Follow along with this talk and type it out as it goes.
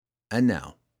And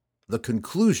now, the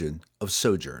conclusion of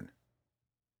Sojourn.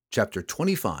 Chapter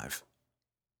 25,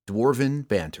 Dwarven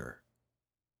Banter.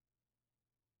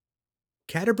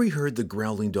 Canterbury heard the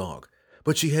growling dog,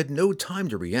 but she had no time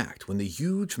to react when the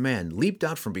huge man leaped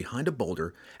out from behind a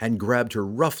boulder and grabbed her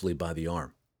roughly by the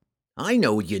arm. "I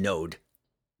know you knowed,"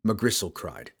 McGristle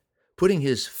cried, putting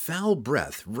his foul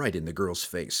breath right in the girl's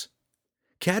face.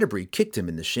 Canterbury kicked him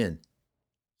in the shin.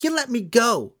 "You let me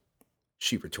go,"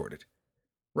 she retorted.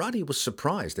 Roddy was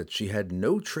surprised that she had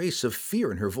no trace of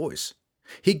fear in her voice.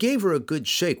 He gave her a good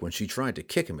shake when she tried to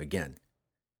kick him again.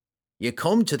 "You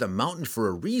come to the mountain for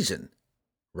a reason,"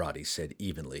 Roddy said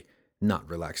evenly, not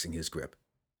relaxing his grip.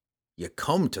 "You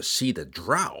come to see the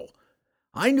drow.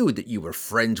 I knew that you were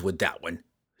friends with that one.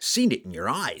 Seen it in your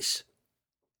eyes."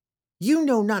 "You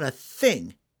know not a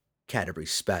thing," Canterbury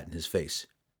spat in his face.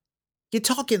 "You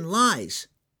talking lies."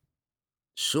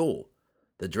 "So,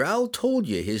 the drow told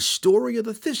you his story of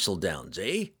the Thistledowns,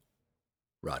 eh?"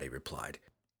 Roddy replied,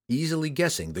 easily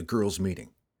guessing the girl's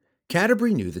meaning.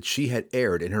 Canterbury knew that she had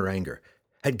erred in her anger,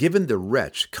 had given the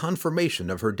wretch confirmation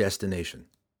of her destination.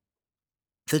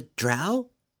 "The drow?"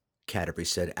 Canterbury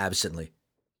said absently.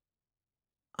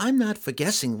 "I'm not for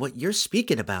guessing what you're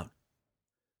speaking about."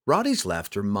 Roddy's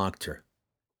laughter mocked her.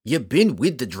 "You been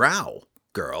with the drow,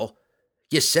 girl.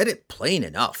 You said it plain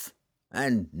enough.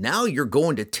 And now you're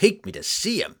going to take me to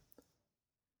see him."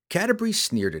 Canterbury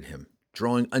sneered at him,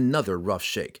 drawing another rough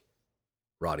shake.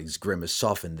 Roddy's grimace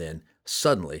softened then,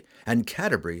 suddenly, and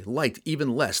Canterbury liked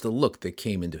even less the look that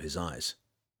came into his eyes.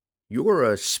 "You're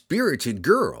a spirited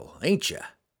girl, ain't you?"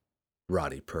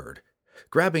 Roddy purred,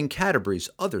 grabbing Canterbury's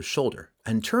other shoulder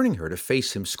and turning her to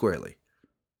face him squarely.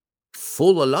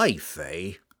 "Full of life,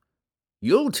 eh?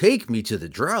 You'll take me to the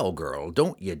drow, girl,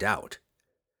 don't you doubt.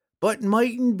 But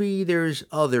mightn't be there's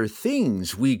other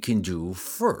things we can do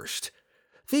first.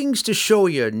 Things to show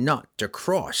you not to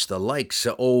cross the likes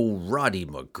of old Roddy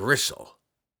McGristle."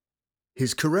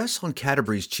 His caress on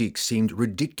Canterbury's cheek seemed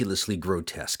ridiculously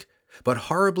grotesque, but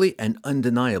horribly and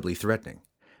undeniably threatening,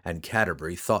 and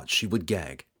Canterbury thought she would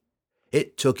gag.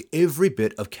 It took every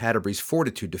bit of Canterbury's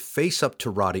fortitude to face up to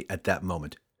Roddy at that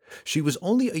moment. She was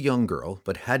only a young girl,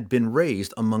 but had been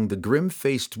raised among the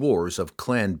grim-faced dwarves of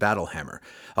Clan Battlehammer,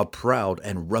 a proud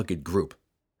and rugged group.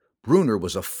 Bruner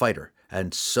was a fighter,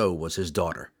 and so was his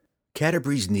daughter.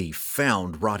 Canterbury's knee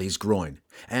found Roddy's groin,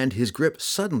 and his grip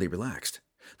suddenly relaxed.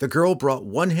 The girl brought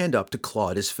one hand up to claw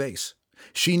at his face.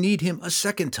 She kneed him a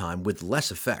second time with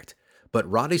less effect,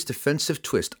 but Roddy's defensive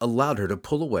twist allowed her to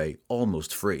pull away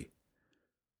almost free.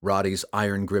 Roddy's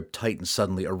iron grip tightened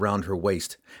suddenly around her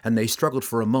waist, and they struggled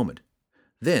for a moment.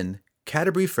 Then,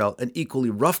 Canterbury felt an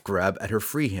equally rough grab at her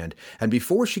free hand, and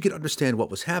before she could understand what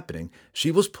was happening,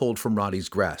 she was pulled from Roddy's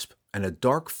grasp, and a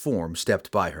dark form stepped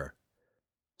by her.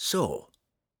 "So,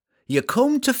 you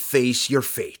come to face your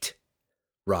fate,"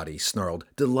 Roddy snarled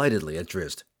delightedly at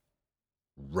Drizzt.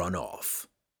 "Run off,"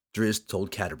 Drizzt told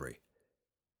Canterbury.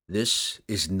 "This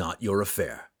is not your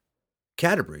affair."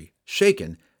 Canterbury,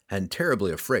 shaken and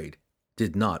terribly afraid,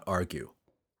 did not argue.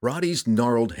 Roddy's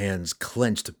gnarled hands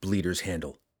clenched Bleeder's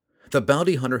handle. The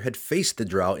bounty hunter had faced the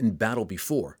drow in battle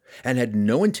before, and had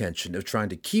no intention of trying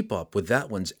to keep up with that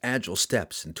one's agile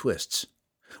steps and twists.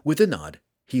 With a nod,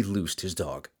 he loosed his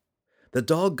dog. The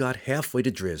dog got halfway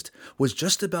to Drizzt, was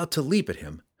just about to leap at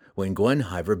him, when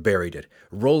Gwenhwyvar buried it,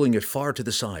 rolling it far to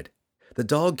the side. The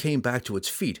dog came back to its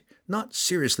feet, not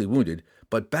seriously wounded,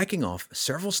 but backing off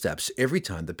several steps every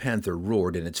time the panther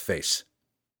roared in its face.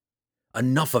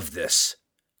 "Enough of this,"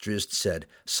 Drizzt said,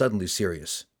 suddenly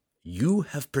serious. "You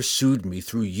have pursued me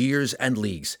through years and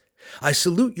leagues. I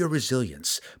salute your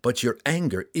resilience, but your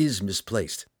anger is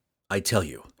misplaced. I tell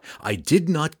you, I did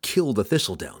not kill the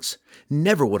Thistledowns.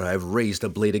 Never would I have raised a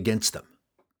blade against them."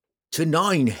 "To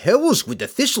 9 hells with the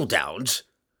Thistledowns!"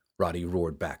 Roddy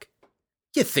roared back.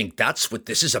 "You think that's what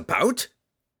this is about?"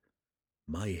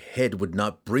 "My head would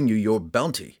not bring you your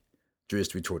bounty,"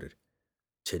 Drizzt retorted.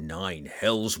 "To 9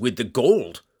 hells with the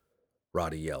gold!"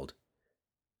 Roddy yelled.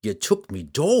 "You took me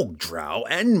dog, drow,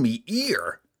 and me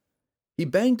ear." He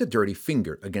banged a dirty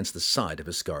finger against the side of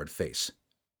his scarred face.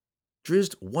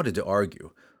 Drizzt wanted to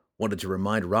argue, wanted to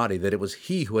remind Roddy that it was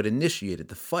he who had initiated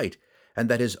the fight, and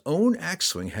that his own axe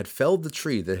swing had felled the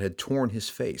tree that had torn his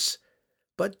face.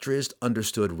 But Drizzt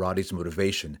understood Roddy's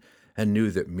motivation, and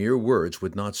knew that mere words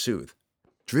would not soothe.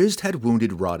 Drizzt had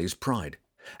wounded Roddy's pride,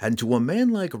 and to a man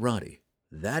like Roddy,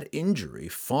 that injury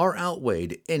far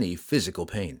outweighed any physical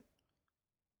pain.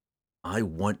 "I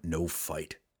want no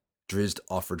fight," Drizzt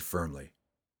offered firmly.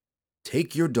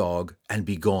 "Take your dog and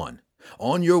be gone,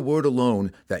 on your word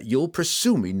alone that you'll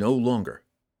pursue me no longer."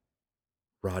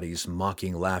 Roddy's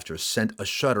mocking laughter sent a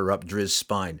shudder up Drizzt's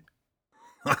spine.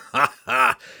 "Ha ha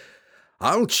ha!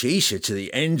 I'll chase you to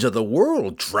the ends of the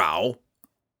world, Drow,"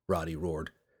 Roddy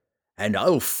roared. "And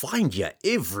I'll find you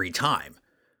every time.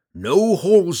 No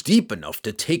holes deep enough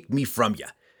to take me from you.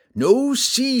 No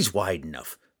seas wide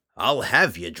enough. I'll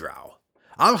have you, Drow.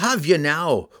 I'll have you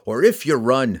now, or if you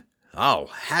run, I'll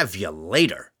have you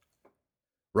later."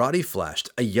 Roddy flashed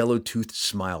a yellow-toothed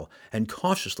smile and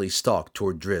cautiously stalked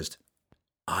toward Drizzt.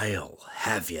 "I'll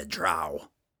have you, Drow,"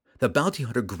 the bounty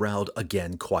hunter growled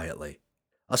again quietly.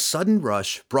 A sudden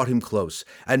rush brought him close,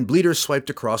 and Bleeder swiped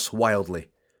across wildly.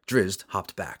 Drizzt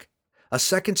hopped back. A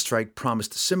second strike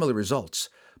promised similar results,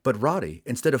 but Roddy,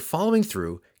 instead of following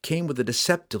through, came with a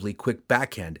deceptively quick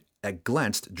backhand that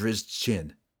glanced Drizzt's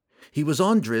chin. He was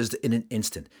on Drizzt in an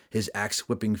instant, his axe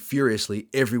whipping furiously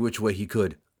every which way he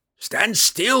could. "Stand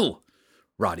still!"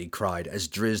 Roddy cried as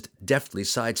Drizzt deftly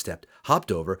sidestepped,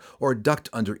 hopped over, or ducked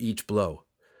under each blow.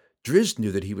 Drizzt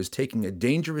knew that he was taking a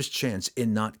dangerous chance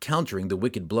in not countering the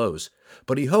wicked blows,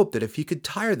 but he hoped that if he could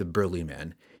tire the burly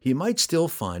man, he might still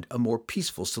find a more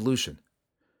peaceful solution.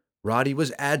 Roddy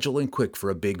was agile and quick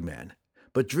for a big man,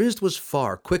 but Drizzt was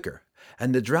far quicker,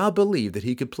 and the Drow believed that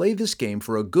he could play this game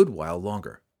for a good while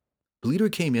longer. Bleeder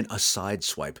came in a side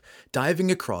swipe,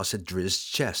 diving across at Drizzt's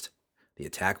chest. The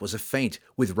attack was a feint,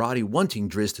 with Roddy wanting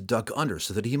Drizzt to duck under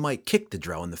so that he might kick the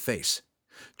Drow in the face.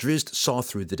 Drizzt saw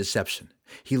through the deception.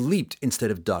 He leaped instead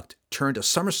of ducked, turned a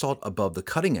somersault above the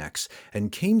cutting axe,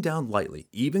 and came down lightly,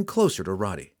 even closer to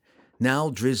Roddy. Now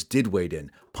Drizzt did wade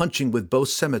in, punching with both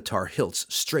scimitar hilts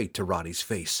straight to Roddy's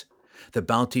face. The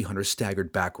bounty hunter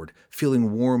staggered backward,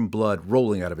 feeling warm blood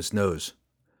rolling out of his nose.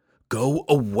 "Go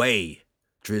away,"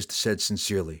 Drizzt said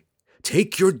sincerely.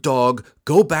 "Take your dog,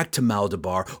 go back to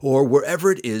Maldabar, or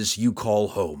wherever it is you call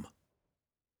home."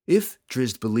 If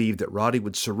Drizzt believed that Roddy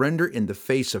would surrender in the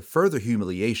face of further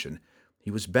humiliation,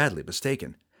 he was badly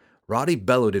mistaken. Roddy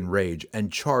bellowed in rage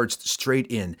and charged straight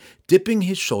in, dipping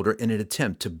his shoulder in an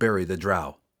attempt to bury the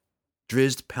Drow.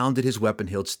 Drizzt pounded his weapon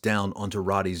hilts down onto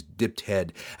Roddy's dipped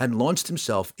head and launched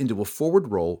himself into a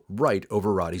forward roll right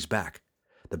over Roddy's back.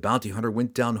 The bounty hunter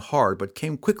went down hard but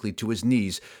came quickly to his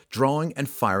knees, drawing and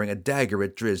firing a dagger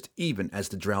at Drizzt even as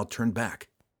the Drow turned back.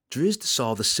 Drizzt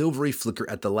saw the silvery flicker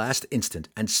at the last instant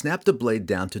and snapped the blade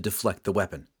down to deflect the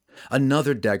weapon.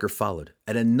 Another dagger followed,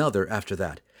 and another after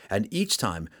that, and each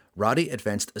time Roddy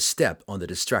advanced a step on the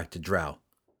distracted Drow.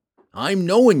 "I'm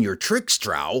knowing your tricks,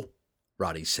 Drow,"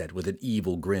 Roddy said with an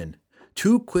evil grin.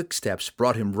 2 quick steps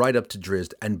brought him right up to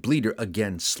Drizzt, and Bleeder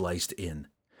again sliced in.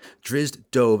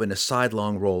 Drizzt dove in a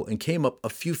sidelong roll and came up a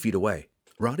few feet away.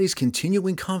 Roddy's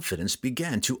continuing confidence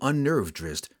began to unnerve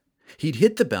Drizzt. He'd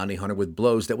hit the bounty hunter with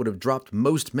blows that would have dropped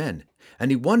most men, and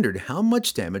he wondered how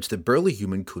much damage the burly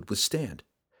human could withstand.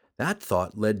 That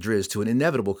thought led Drizzt to an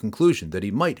inevitable conclusion that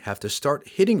he might have to start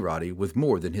hitting Roddy with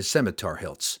more than his scimitar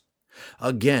hilts.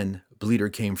 Again, Bleeder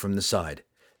came from the side.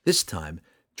 This time,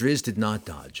 Drizzt did not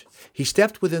dodge. He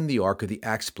stepped within the arc of the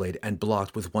axe blade and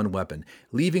blocked with one weapon,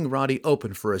 leaving Roddy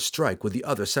open for a strike with the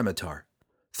other scimitar.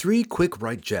 3 quick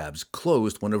right jabs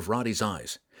closed one of Roddy's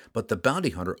eyes, but the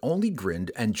bounty hunter only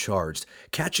grinned and charged,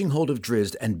 catching hold of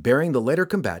Drizzt and bearing the later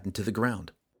combatant to the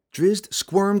ground. Drizzt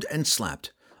squirmed and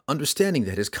slapped, understanding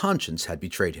that his conscience had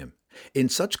betrayed him. In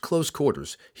such close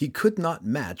quarters, he could not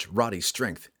match Roddy's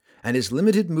strength, and his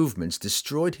limited movements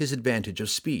destroyed his advantage of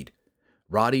speed.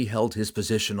 Roddy held his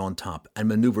position on top and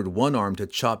maneuvered one arm to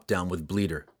chop down with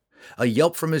Bleeder. A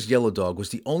yelp from his yellow dog was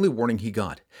the only warning he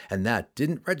got, and that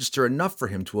didn't register enough for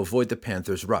him to avoid the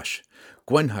panther's rush.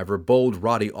 Gwenhwyvar bowled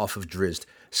Roddy off of Drizzt,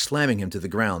 slamming him to the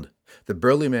ground. The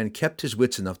burly man kept his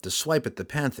wits enough to swipe at the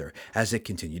panther as it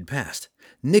continued past,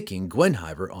 nicking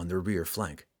Gwenhwyvar on their rear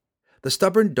flank. The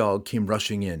stubborn dog came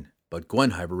rushing in, but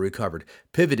Gwenhwyvar recovered,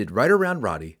 pivoted right around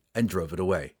Roddy, and drove it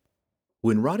away.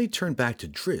 When Roddy turned back to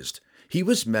Drizzt, he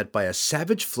was met by a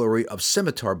savage flurry of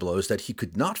scimitar blows that he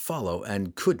could not follow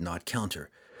and could not counter.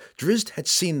 Drizzt had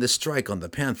seen the strike on the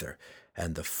panther,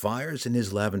 and the fires in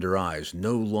his lavender eyes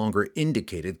no longer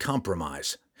indicated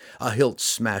compromise. A hilt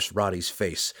smashed Roddy's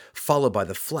face, followed by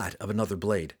the flat of another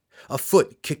blade. A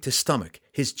foot kicked his stomach,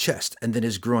 his chest, and then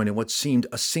his groin in what seemed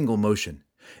a single motion.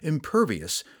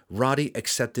 Impervious, Roddy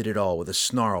accepted it all with a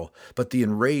snarl, but the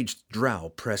enraged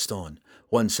Drow pressed on.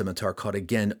 One scimitar caught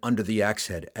again under the axe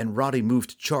head, and Roddy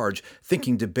moved to charge,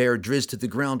 thinking to bear Drizzt to the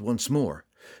ground once more.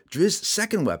 Drizzt's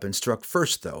second weapon struck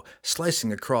first, though,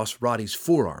 slicing across Roddy's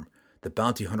forearm. The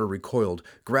bounty hunter recoiled,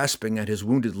 grasping at his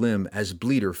wounded limb as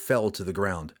Bleeder fell to the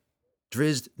ground.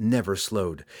 Drizzt never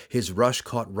slowed. His rush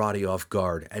caught Roddy off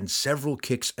guard, and several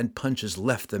kicks and punches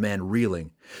left the man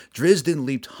reeling. Drizzt then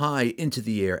leaped high into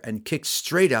the air and kicked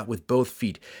straight out with both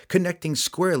feet, connecting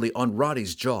squarely on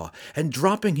Roddy's jaw and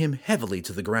dropping him heavily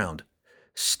to the ground.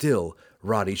 Still,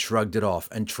 Roddy shrugged it off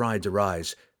and tried to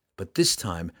rise, but this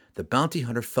time the bounty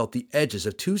hunter felt the edges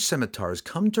of two scimitars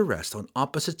come to rest on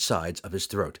opposite sides of his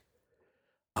throat.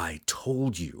 "I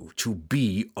told you to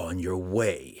be on your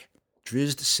way,"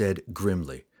 Drizzt said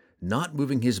grimly, not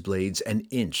moving his blades an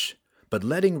inch, but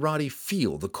letting Roddy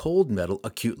feel the cold metal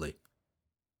acutely.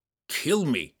 "Kill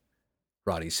me,"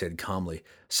 Roddy said calmly,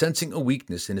 sensing a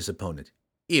weakness in his opponent.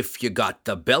 "If you got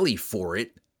the belly for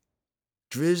it."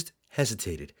 Drizzt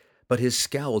hesitated, but his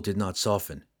scowl did not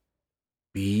soften.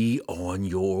 "Be on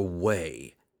your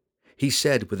way," he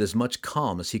said with as much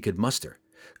calm as he could muster,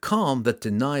 calm that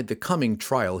denied the coming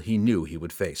trial he knew he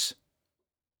would face.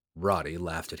 Roddy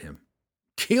laughed at him.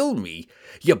 "Kill me,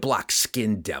 you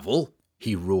black-skinned devil,"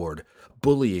 he roared,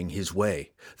 bullying his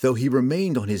way, though he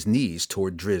remained on his knees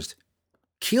toward Drizzt.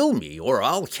 "Kill me, or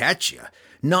I'll catch you.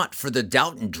 Not for the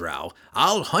doubtin' drow.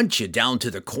 I'll hunt you down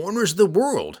to the corners of the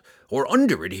world, or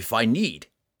under it if I need."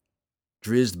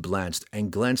 Drizzt blanched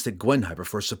and glanced at Gwenhwyvar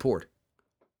for support.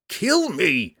 "Kill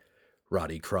me!"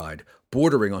 Roddy cried,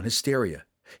 bordering on hysteria.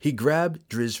 He grabbed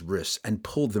Drizzt's wrists and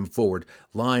pulled them forward.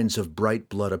 Lines of bright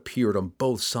blood appeared on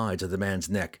both sides of the man's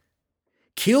neck.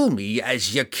 "Kill me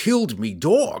as you killed me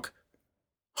dog!"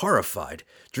 Horrified,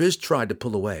 Drizzt tried to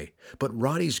pull away, but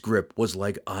Roddy's grip was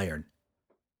like iron.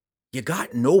 "You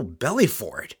got no belly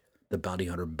for it," the bounty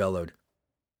hunter bellowed.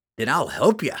 "Then I'll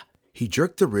help you." He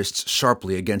jerked the wrists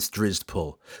sharply against Drizzt's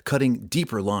pull, cutting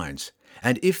deeper lines,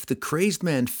 and if the crazed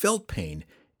man felt pain,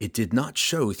 it did not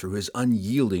show through his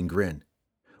unyielding grin.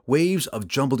 Waves of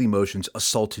jumbled emotions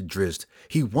assaulted Drizzt.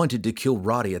 He wanted to kill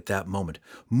Roddy at that moment,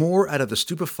 more out of the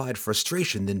stupefied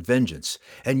frustration than vengeance,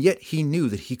 and yet he knew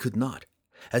that he could not.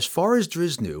 As far as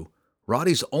Drizzt knew,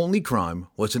 Roddy's only crime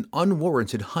was an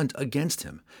unwarranted hunt against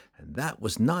him, and that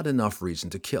was not enough reason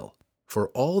to kill. For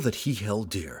all that he held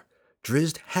dear,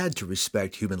 Drizzt had to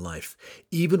respect human life,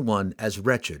 even one as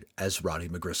wretched as Roddy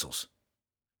McGristle's.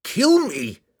 "Kill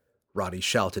me!" Roddy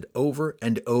shouted over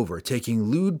and over, taking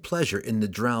lewd pleasure in the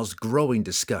drow's growing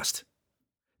disgust.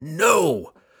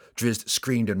 "No!" Drizzt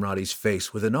screamed in Roddy's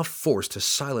face with enough force to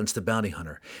silence the bounty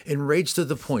hunter, enraged to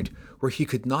the point where he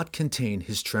could not contain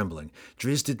his trembling.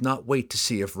 Drizzt did not wait to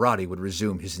see if Roddy would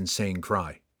resume his insane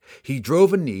cry. He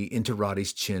drove a knee into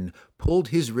Roddy's chin, pulled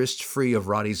his wrists free of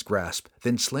Roddy's grasp,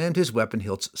 then slammed his weapon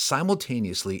hilts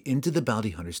simultaneously into the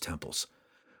bounty hunter's temples.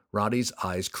 Roddy's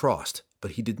eyes crossed,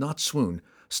 but he did not swoon,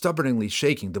 stubbornly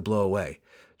shaking the blow away.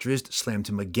 Drizzt slammed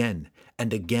him again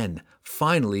and again,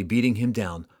 finally beating him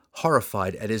down,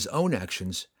 horrified at his own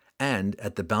actions and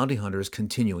at the bounty hunter's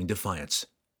continuing defiance.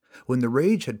 When the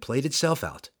rage had played itself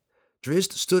out,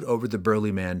 Drizzt stood over the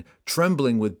burly man,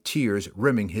 trembling with tears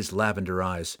rimming his lavender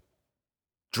eyes.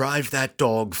 "Drive that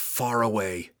dog far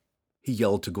away," he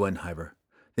yelled to Gwenhwyvar.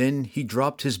 Then he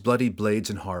dropped his bloody blades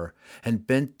in horror and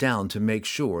bent down to make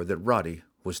sure that Roddy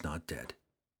was not dead.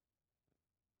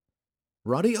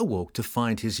 Roddy awoke to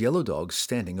find his yellow dog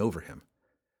standing over him.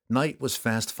 Night was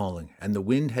fast falling, and the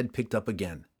wind had picked up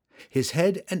again. His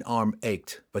head and arm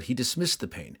ached, but he dismissed the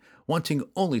pain, wanting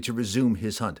only to resume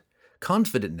his hunt,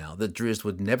 confident now that Drizzt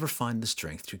would never find the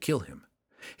strength to kill him.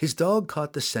 His dog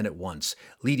caught the scent at once,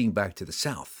 leading back to the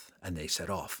south, and they set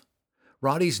off.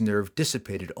 Roddy's nerve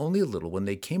dissipated only a little when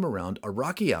they came around a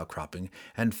rocky outcropping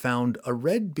and found a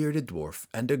red-bearded dwarf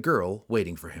and a girl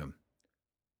waiting for him.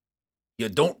 "You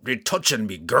don't be touching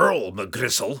me girl,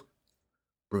 McGristle,"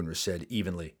 Brunner said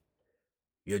evenly.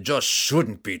 "You just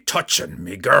shouldn't be touching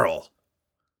me girl."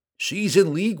 "She's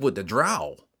in league with the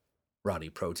drow," Roddy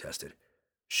protested.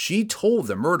 "She told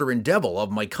the murdering devil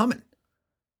of my coming."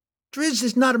 "Drizzt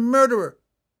is not a murderer,"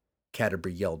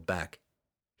 Canterbury yelled back.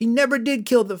 "He never did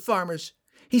kill the farmers.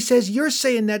 He says you're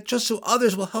saying that just so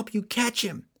others will help you catch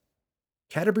him."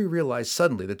 Canterbury realized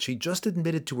suddenly that she just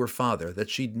admitted to her father that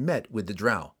she'd met with the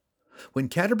drow. When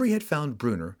Canterbury had found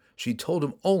Brunner, she told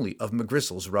him only of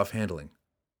McGristle's rough handling.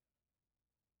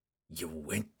 "You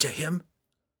went to him?"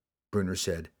 Brunner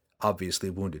said, obviously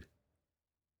wounded.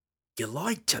 "You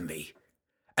lied to me,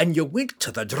 and you went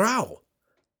to the drow.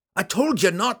 I told you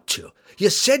not to.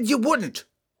 You said you wouldn't."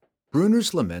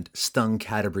 Brunner's lament stung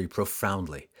Canterbury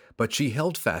profoundly, but she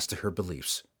held fast to her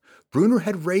beliefs. Brunner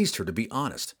had raised her to be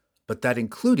honest, but that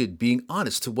included being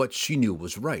honest to what she knew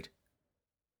was right.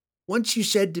 "Once you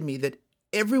said to me that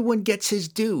everyone gets his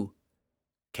due,"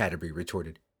 Canterbury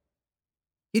retorted.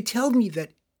 "You told me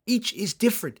that each is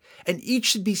different, and each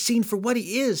should be seen for what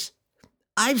he is.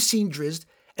 I've seen Drizzt,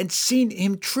 And seen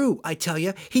him true, I tell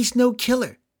you. He's no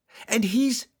killer. And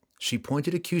he's, she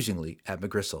pointed accusingly at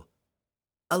McGristle,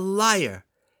 a liar.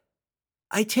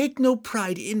 I take no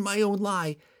pride in my own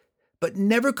lie, but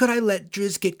never could I let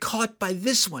Driz get caught by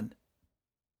this one.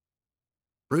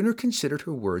 Bruner considered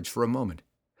her words for a moment,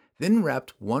 then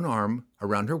wrapped one arm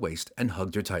around her waist and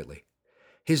hugged her tightly.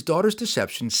 His daughter's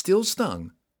deception still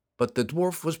stung, but the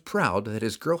dwarf was proud that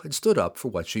his girl had stood up for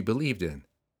what she believed in.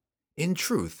 In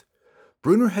truth,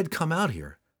 Bruner had come out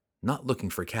here, not looking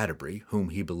for Canterbury, whom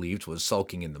he believed was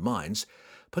sulking in the mines,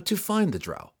 but to find the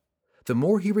drow. The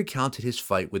more he recounted his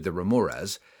fight with the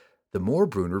Ramoras, the more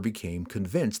Bruner became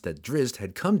convinced that Drizzt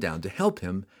had come down to help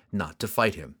him, not to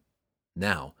fight him.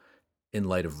 Now, in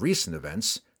light of recent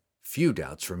events, few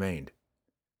doubts remained.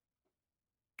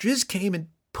 Drizzt came and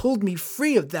pulled me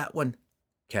free of that one,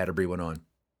 Canterbury went on.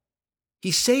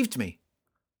 He saved me.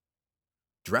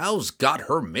 Drow's got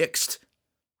her mixed,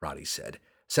 Roddy said,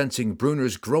 sensing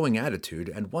Bruner's growing attitude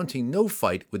and wanting no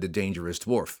fight with the dangerous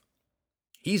dwarf.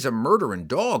 He's a murdering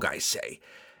dog, I say,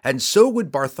 and so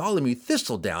would Bartholomew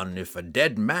Thistledown if a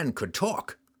dead man could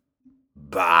talk.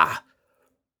 Bah,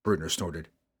 Bruner snorted.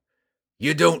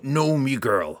 You don't know me,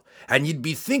 girl, and you'd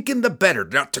be thinking the better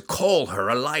not to call her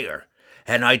a liar.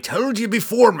 And I told you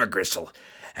before, McGristle,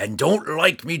 and don't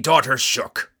like me daughter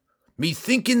shook. Me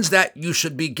thinkings that you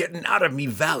should be getting out of me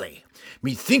valley.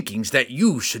 Me thinkings that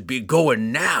you should be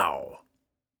going now.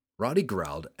 Roddy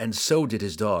growled, and so did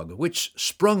his dog, which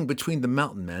sprung between the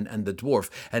mountain man and the dwarf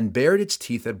and bared its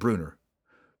teeth at Bruner.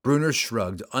 Bruner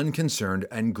shrugged, unconcerned,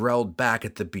 and growled back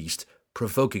at the beast,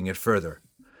 provoking it further.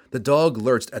 The dog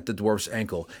lurched at the dwarf's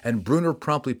ankle, and Bruner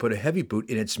promptly put a heavy boot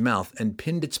in its mouth and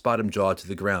pinned its bottom jaw to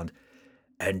the ground.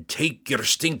 And take your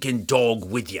stinking dog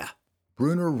with ya.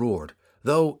 Bruner roared,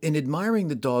 though in admiring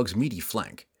the dog's meaty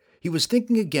flank, he was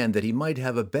thinking again that he might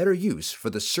have a better use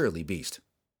for the surly beast.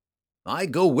 I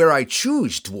go where I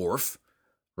choose, dwarf,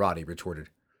 Roddy retorted.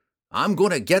 I'm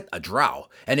going to get a drow,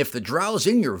 and if the drow's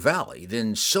in your valley,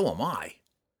 then so am I.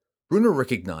 Bruner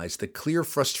recognized the clear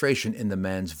frustration in the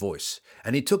man's voice,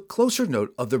 and he took closer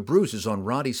note of the bruises on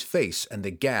Roddy's face and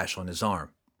the gash on his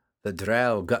arm. The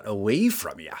drow got away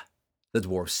from ya, the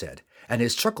dwarf said, and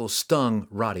his chuckle stung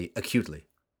Roddy acutely.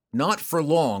 Not for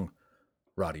long,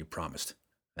 Roddy promised,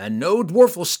 and no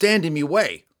dwarf will stand in me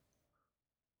way.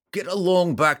 Get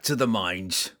along back to the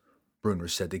mines, Bruner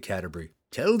said to Canterbury.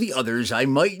 Tell the others I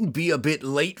mightn't be a bit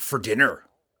late for dinner.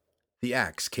 The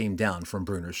axe came down from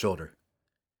Bruner's shoulder.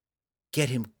 Get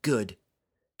him good,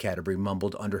 Canterbury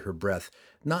mumbled under her breath,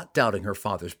 not doubting her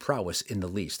father's prowess in the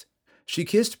least. She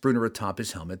kissed Bruner atop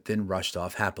his helmet, then rushed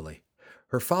off happily.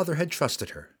 Her father had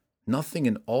trusted her. Nothing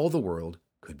in all the world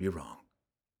could be wrong.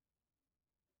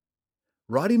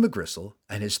 Roddy McGristle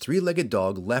and his three-legged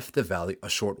dog left the valley a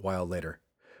short while later.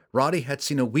 Roddy had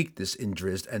seen a weakness in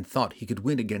Drizzt and thought he could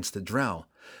win against the drow,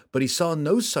 but he saw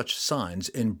no such signs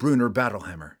in Bruner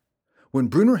Battlehammer. When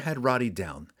Bruner had Roddy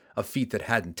down, a feat that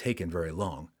hadn't taken very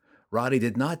long, Roddy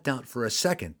did not doubt for a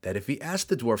second that if he asked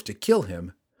the dwarf to kill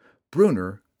him,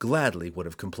 Bruner gladly would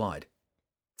have complied.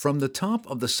 From the top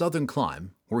of the southern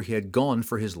climb, where he had gone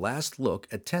for his last look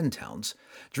at 10 towns,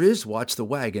 Drizzt watched the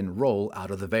wagon roll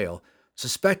out of the vale,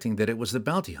 suspecting that it was the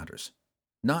bounty hunters.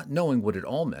 Not knowing what it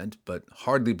all meant, but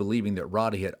hardly believing that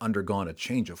Roddy had undergone a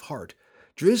change of heart,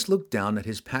 Drizzt looked down at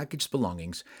his packaged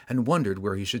belongings and wondered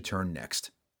where he should turn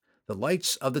next. The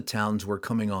lights of the towns were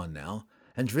coming on now,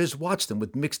 and Drizzt watched them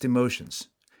with mixed emotions.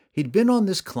 He'd been on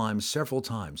this climb several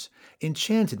times,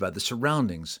 enchanted by the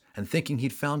surroundings and thinking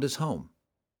he'd found his home.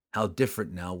 How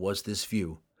different now was this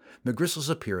view. McGristle's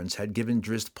appearance had given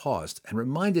Drizzt pause and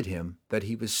reminded him that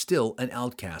he was still an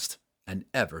outcast, and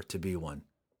ever to be one.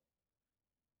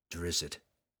 Drizzt,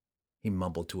 he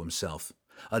mumbled to himself,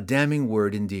 a damning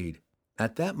word indeed.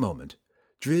 At that moment,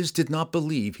 Drizzt did not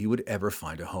believe he would ever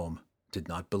find a home, did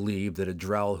not believe that a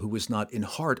drow who was not in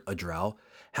heart a drow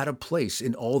had a place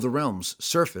in all the realms,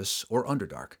 surface or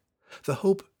underdark. The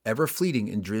hope, ever fleeting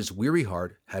in Drizzt's weary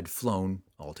heart, had flown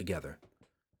altogether.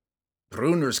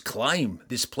 Bruner's Climb,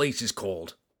 this place is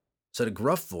called, said a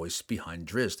gruff voice behind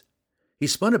Drizzt. He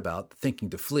spun about, thinking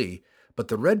to flee, but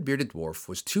the red-bearded dwarf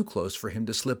was too close for him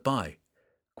to slip by.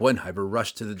 Gwenhwyvar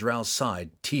rushed to the drow's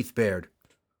side, teeth bared.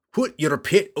 Put your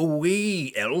pit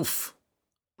away, elf,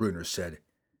 Bruner said.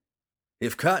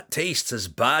 If cat tastes as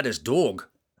bad as dog,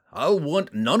 I'll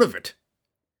want none of it.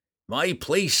 My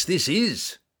place this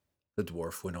is, the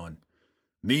dwarf went on.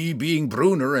 Me being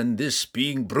Bruner and this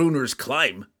being Bruner's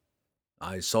Climb.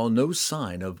 I saw no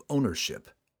sign of ownership,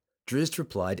 Drizzt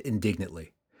replied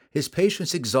indignantly, his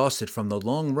patience exhausted from the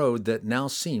long road that now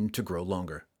seemed to grow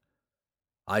longer.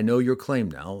 I know your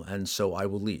claim now, and so I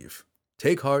will leave.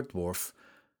 Take heart, dwarf.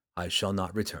 I shall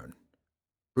not return.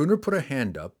 Bruner put a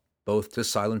hand up, both to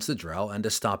silence the drow and to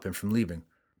stop him from leaving.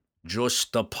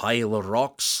 Just a pile of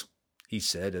rocks, he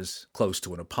said, as close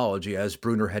to an apology as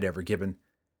Bruner had ever given.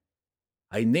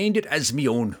 I named it as me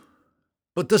own.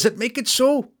 But does it make it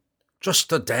so?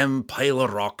 Just a damn pile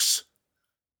of rocks.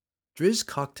 Driz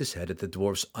cocked his head at the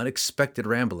dwarf's unexpected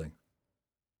rambling.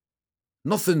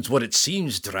 Nothing's what it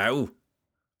seems, drow,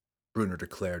 Bruner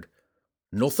declared.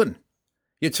 Nothing.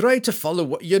 You try to follow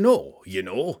what you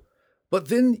know, but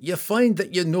then you find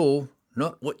that you know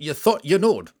not what you thought you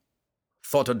knowed.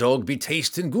 Thought a dog be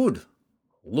tasting good.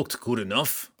 Looked good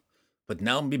enough. But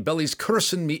now me belly's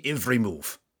cursing me every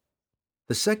move.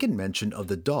 The second mention of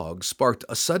the dog sparked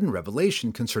a sudden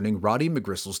revelation concerning Roddy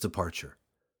McGristle's departure.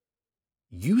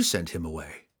 You sent him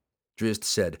away, Drizzt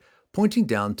said, pointing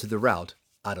down to the route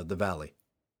out of the valley.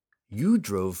 You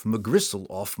drove McGristle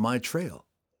off my trail.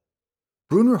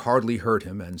 Bruner hardly heard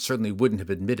him and certainly wouldn't have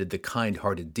admitted the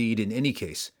kind-hearted deed in any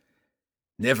case.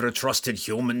 Never trusted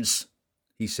humans,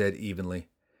 he said evenly.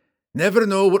 Never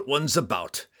know what one's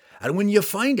about, and when you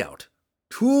find out,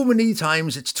 too many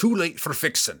times it's too late for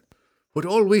fixin'. But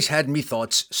always had me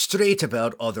thoughts straight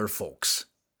about other folks.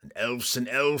 An elf's an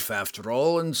elf, after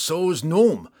all, and so's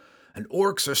gnome, and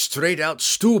orcs are straight out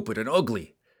stupid and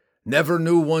ugly. Never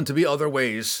knew one to be other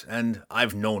ways, and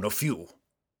I've known a few.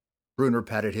 Bruner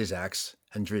patted his axe,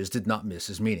 and Driz did not miss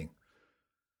his meaning.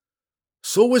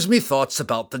 So was me thoughts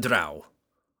about the drow,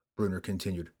 Bruner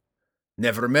continued.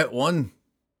 Never met one.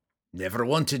 Never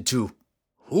wanted to.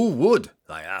 Who would,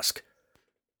 I ask?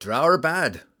 Drow are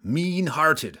bad,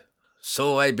 mean-hearted.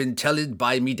 So I'd been telled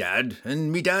by me dad,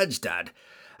 and me dad's dad,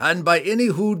 and by any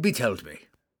who'd be telled me.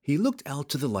 He looked out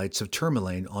to the lights of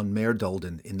Tourmaline on Mare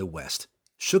Dolden in the west,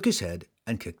 shook his head,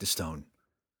 and kicked a stone.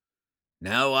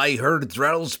 Now I heard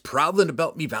drows prowling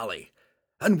about me valley,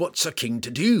 and what's a king to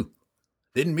do?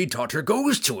 Then me daughter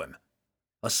goes to him.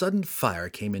 A sudden fire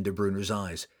came into Bruner's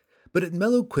eyes, but it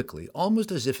mellowed quickly,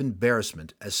 almost as if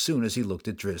embarrassment, as soon as he looked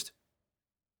at Drizzt.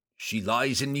 She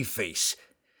lies in me face.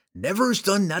 Never's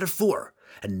done that afore,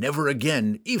 and never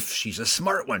again if she's a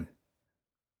smart one.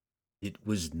 It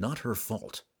was not her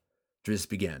fault, Drizzt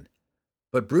began,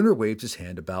 but Bruner waved his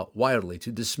hand about wildly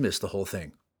to dismiss the whole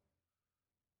thing.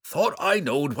 Thought I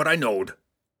knowed what I knowed,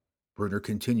 Bruner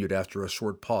continued after a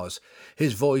short pause,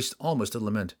 his voice almost a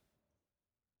lament.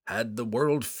 Had the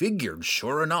world figured,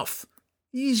 sure enough.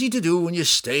 Easy to do when you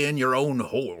stay in your own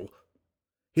hole.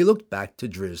 He looked back to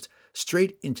Drizzt,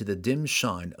 straight into the dim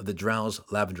shine of the drow's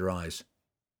lavender eyes.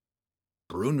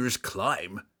 Bruner's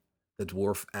climb? The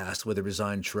dwarf asked with a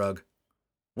resigned shrug.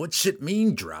 What's it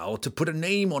mean, drow, to put a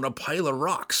name on a pile of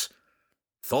rocks?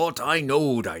 Thought I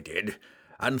knowed I did,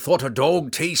 and thought a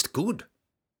dog taste good.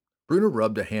 Bruner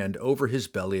rubbed a hand over his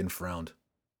belly and frowned.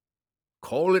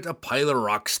 Call it a pile of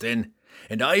rocks, then,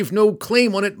 and I've no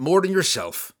claim on it more than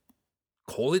yourself.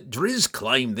 Call it Driz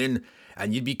climb, then,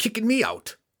 and you'd be kicking me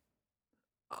out.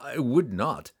 I would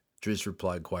not, Driz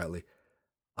replied quietly.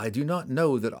 I do not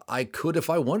know that I could if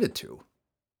I wanted to.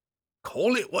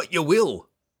 Call it what you will,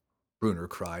 Bruner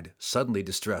cried, suddenly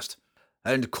distressed.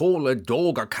 And call a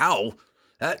dog a cow.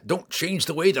 That don't change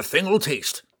the way the thing'll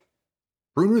taste.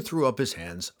 Bruner threw up his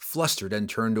hands, flustered, and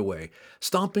turned away,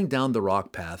 stomping down the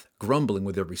rock path, grumbling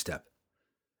with every step.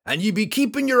 And ye be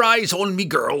keeping your eyes on me,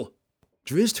 girl.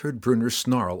 Drizzt heard Bruner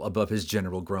snarl above his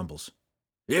general grumbles.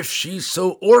 If she's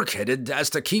so orc-headed as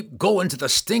to keep going to the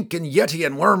stinking yeti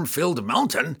and worm-filled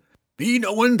mountain, be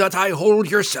knowing that I hold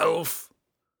yourself.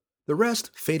 The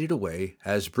rest faded away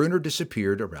as Bruner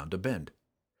disappeared around a bend.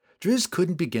 Drizzt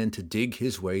couldn't begin to dig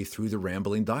his way through the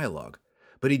rambling dialogue,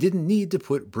 but he didn't need to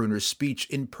put Bruner's speech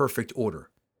in perfect order.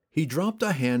 He dropped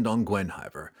a hand on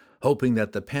Gwenhwyvar, hoping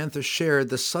that the panther shared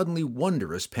the suddenly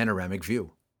wondrous panoramic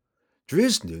view.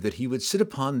 Drizzt knew that he would sit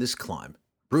upon this climb,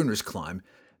 Bruner's climb,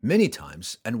 many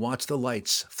times and watch the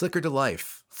lights flicker to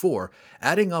life, for,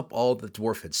 adding up all the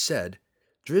dwarf had said,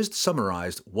 Drizzt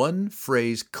summarized one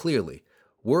phrase clearly,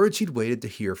 words he'd waited to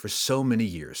hear for so many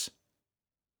years.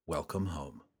 Welcome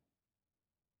home.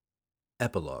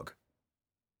 Epilogue.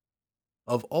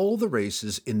 Of all the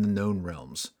races in the known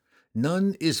realms,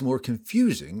 none is more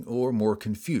confusing or more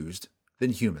confused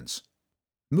than humans.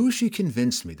 Mushi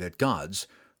convinced me that gods,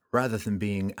 rather than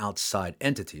being outside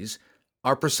entities,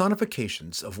 are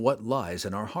personifications of what lies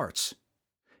in our hearts.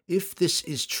 If this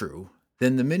is true,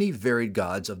 then the many varied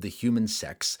gods of the human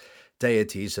sex,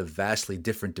 deities of vastly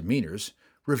different demeanors,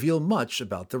 reveal much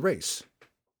about the race.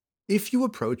 If you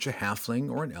approach a halfling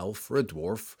or an elf or a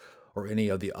dwarf, or any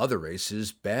of the other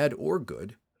races, bad or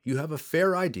good, you have a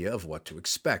fair idea of what to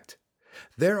expect.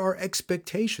 There are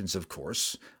expectations, of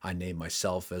course. I name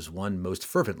myself as one most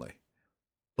fervently.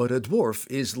 But a dwarf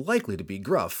is likely to be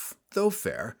gruff, though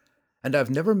fair, and I've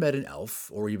never met an elf,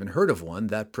 or even heard of one,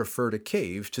 that preferred a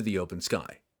cave to the open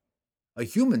sky. A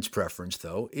human's preference,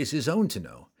 though, is his own to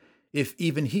know, if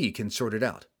even he can sort it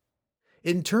out.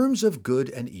 In terms of good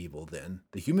and evil, then,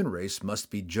 the human race must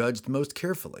be judged most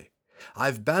carefully.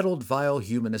 I've battled vile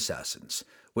human assassins,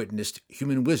 witnessed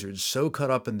human wizards so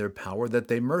caught up in their power that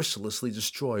they mercilessly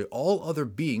destroy all other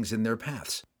beings in their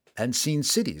paths, and seen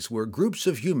cities where groups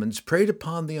of humans preyed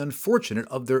upon the unfortunate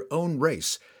of their own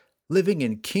race, living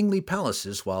in kingly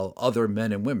palaces while other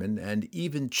men and women, and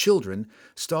even children,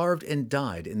 starved and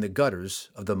died in the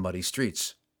gutters of the muddy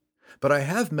streets. But I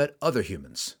have met other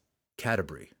humans,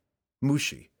 Catti-brie,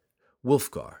 Mushi,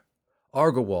 Wulfgar,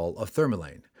 Argowal of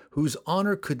Thermalaine, whose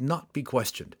honor could not be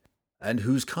questioned, and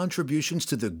whose contributions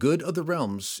to the good of the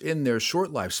realms in their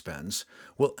short lifespans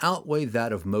will outweigh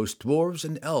that of most dwarves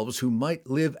and elves who might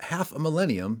live half a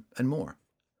millennium and more.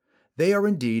 They are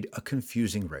indeed a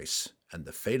confusing race, and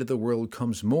the fate of the world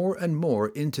comes more and more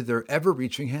into their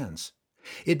ever-reaching hands.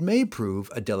 It may prove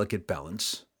a delicate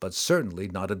balance, but certainly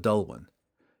not a dull one.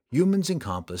 Humans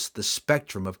encompass the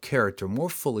spectrum of character more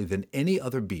fully than any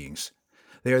other beings.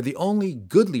 They are the only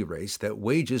goodly race that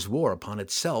wages war upon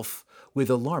itself with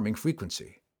alarming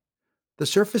frequency. The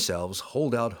surface elves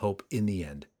hold out hope in the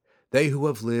end. They who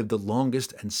have lived the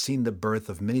longest and seen the birth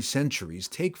of many centuries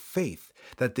take faith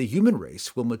that the human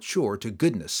race will mature to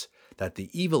goodness, that the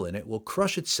evil in it will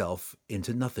crush itself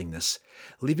into nothingness,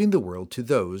 leaving the world to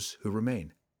those who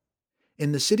remain.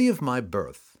 In the city of my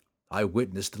birth, I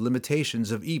witnessed the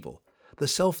limitations of evil, the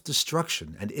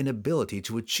self-destruction and inability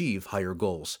to achieve higher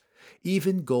goals,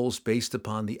 even goals based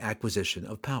upon the acquisition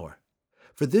of power.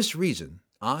 For this reason,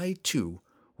 I, too,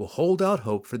 will hold out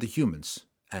hope for the humans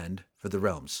and for the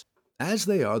realms. As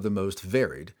they are the most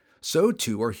varied, so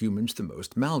too are humans the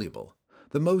most malleable,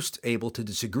 the most able to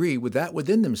disagree with that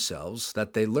within themselves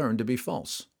that they learn to be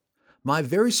false. My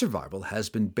very survival has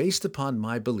been based upon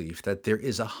my belief that there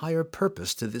is a higher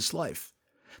purpose to this life,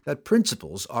 that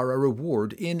principles are a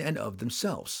reward in and of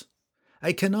themselves.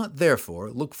 I cannot,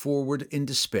 therefore, look forward in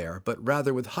despair, but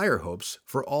rather with higher hopes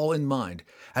for all in mind,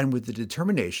 and with the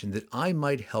determination that I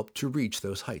might help to reach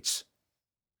those heights.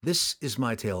 This is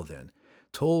my tale, then,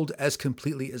 told as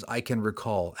completely as I can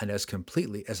recall and as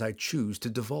completely as I choose to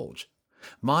divulge.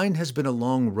 Mine has been a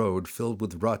long road filled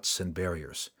with ruts and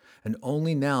barriers, and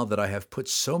only now that I have put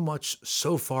so much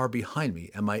so far behind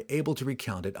me am I able to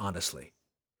recount it honestly.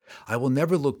 I will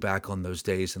never look back on those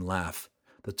days and laugh.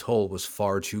 The toll was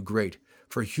far too great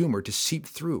for humor to seep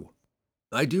through.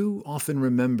 I do often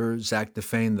remember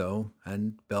Zaknafein, though,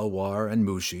 and Belwar and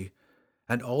Mushi,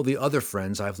 and all the other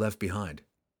friends I've left behind.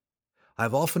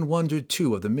 I've often wondered,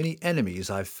 too, of the many enemies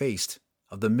I've faced,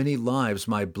 of the many lives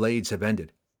my blades have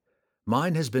ended.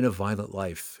 Mine has been a violent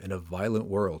life in a violent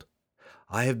world.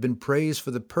 I have been praised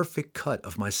for the perfect cut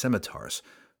of my scimitars,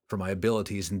 for my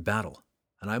abilities in battle,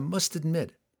 and I must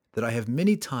admit that I have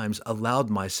many times allowed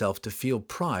myself to feel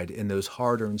pride in those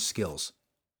hard-earned skills.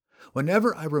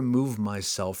 Whenever I remove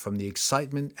myself from the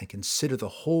excitement and consider the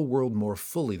whole world more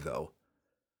fully, though,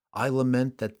 I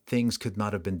lament that things could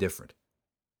not have been different.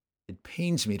 It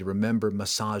pains me to remember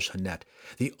Masaj Hanet,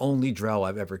 the only drow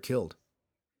I've ever killed.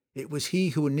 It was he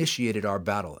who initiated our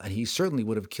battle, and he certainly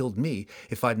would have killed me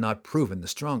if I'd not proven the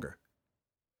stronger.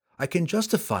 I can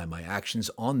justify my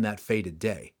actions on that fated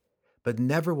day, but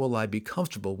never will I be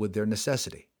comfortable with their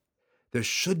necessity. There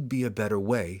should be a better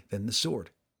way than the sword.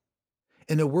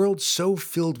 In a world so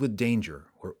filled with danger,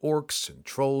 where orcs and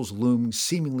trolls loom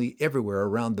seemingly everywhere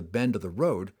around the bend of the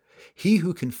road, he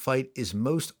who can fight is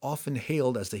most often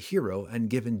hailed as the hero and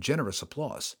given generous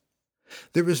applause.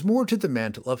 There is more to the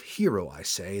mantle of hero, I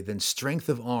say, than strength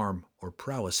of arm or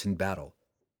prowess in battle.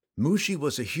 Mushi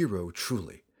was a hero,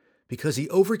 truly, because he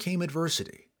overcame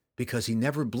adversity, because he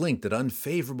never blinked at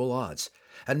unfavorable odds,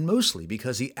 and mostly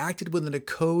because he acted within a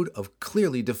code of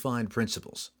clearly defined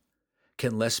principles.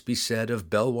 Can less be said of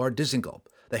Belwar Disengulp,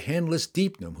 the handless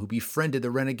deep gnome who befriended the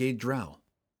renegade drow?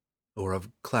 Or of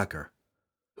Clacker,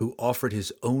 who offered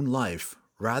his own life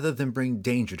rather than bring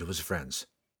danger to his friends?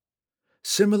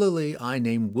 Similarly, I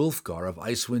name Wulfgar of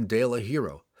Icewind Dale a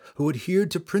hero, who adhered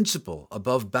to principle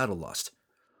above battle lust.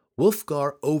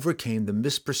 Wulfgar overcame the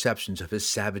misperceptions of his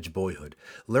savage boyhood,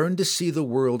 learned to see the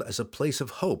world as a place of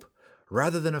hope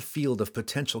rather than a field of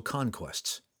potential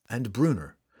conquests. And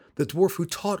Brunner, the dwarf who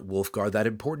taught Wulfgar that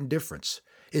important difference,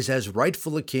 is as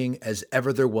rightful a king as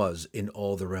ever there was in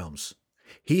all the realms.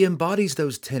 He embodies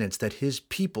those tenets that his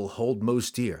people hold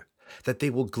most dear, that they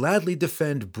will gladly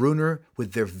defend Brunner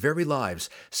with their very lives,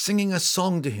 singing a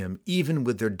song to him even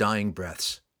with their dying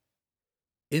breaths.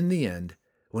 In the end,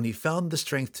 when he found the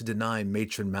strength to deny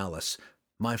Matron Malice,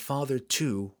 my father,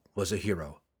 too, was a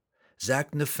hero.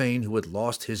 Zack Nafane, who had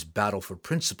lost his battle for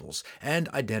principles and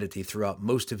identity throughout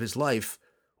most of his life,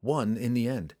 won in the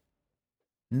end.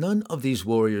 None of these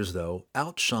warriors, though,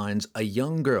 outshines a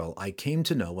young girl I came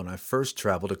to know when I first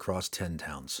traveled across 10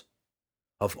 towns.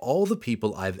 Of all the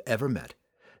people I've ever met,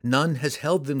 none has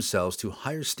held themselves to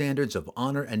higher standards of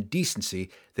honor and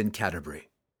decency than Canterbury.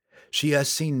 She has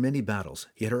seen many battles,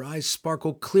 yet her eyes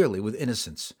sparkle clearly with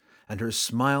innocence, and her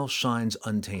smile shines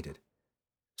untainted.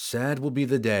 Sad will be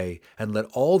the day, and let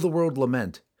all the world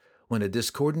lament, when a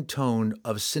discordant tone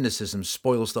of cynicism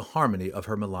spoils the harmony of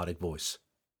her melodic voice.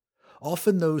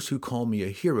 Often those who call me a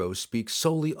hero speak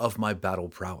solely of my battle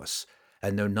prowess,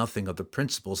 and know nothing of the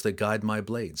principles that guide my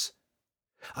blades.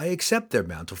 I accept their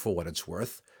mantle for what it's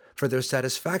worth, for their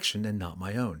satisfaction and not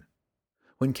my own.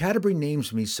 When Canterbury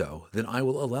names me so, then I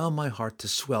will allow my heart to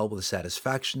swell with the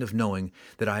satisfaction of knowing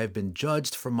that I have been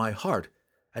judged from my heart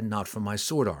and not from my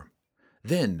sword arm.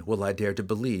 Then will I dare to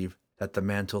believe that the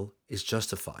mantle is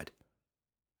justified.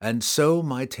 And so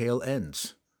my tale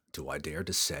ends. Do I dare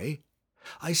to say?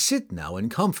 I sit now in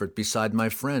comfort beside my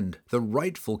friend, the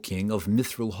rightful king of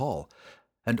Mithril Hall,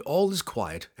 and all is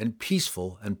quiet and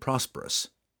peaceful and prosperous.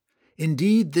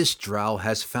 Indeed, this drow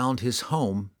has found his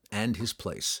home and his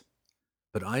place.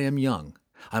 But I am young,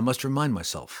 I must remind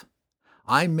myself.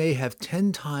 I may have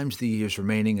 10 times the years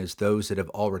remaining as those that have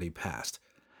already passed,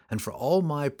 and for all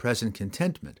my present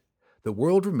contentment, the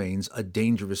world remains a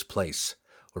dangerous place,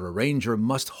 where a ranger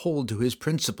must hold to his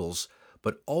principles,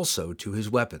 but also to his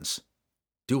weapons.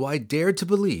 Do I dare to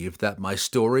believe that my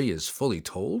story is fully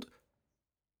told?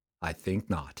 I think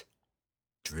not.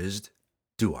 Drizzt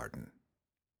Do'Urden.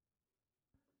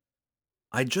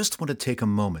 I just want to take a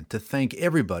moment to thank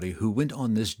everybody who went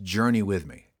on this journey with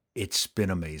me. It's been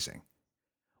amazing.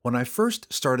 When I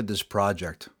first started this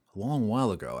project, a long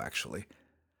while ago actually,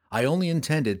 I only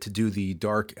intended to do the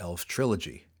Dark Elf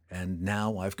trilogy, and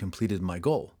now I've completed my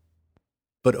goal.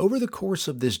 But over the course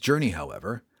of this journey,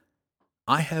 however,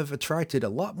 I have attracted a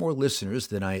lot more listeners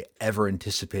than I ever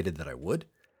anticipated that I would,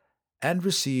 and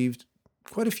received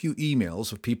quite a few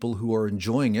emails of people who are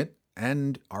enjoying it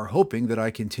and are hoping that I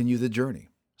continue the journey.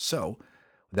 So,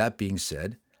 with that being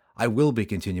said, I will be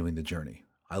continuing the journey.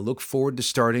 I look forward to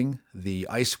starting the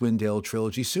Icewind Dale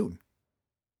trilogy soon.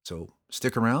 So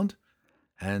stick around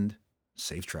and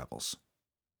safe travels.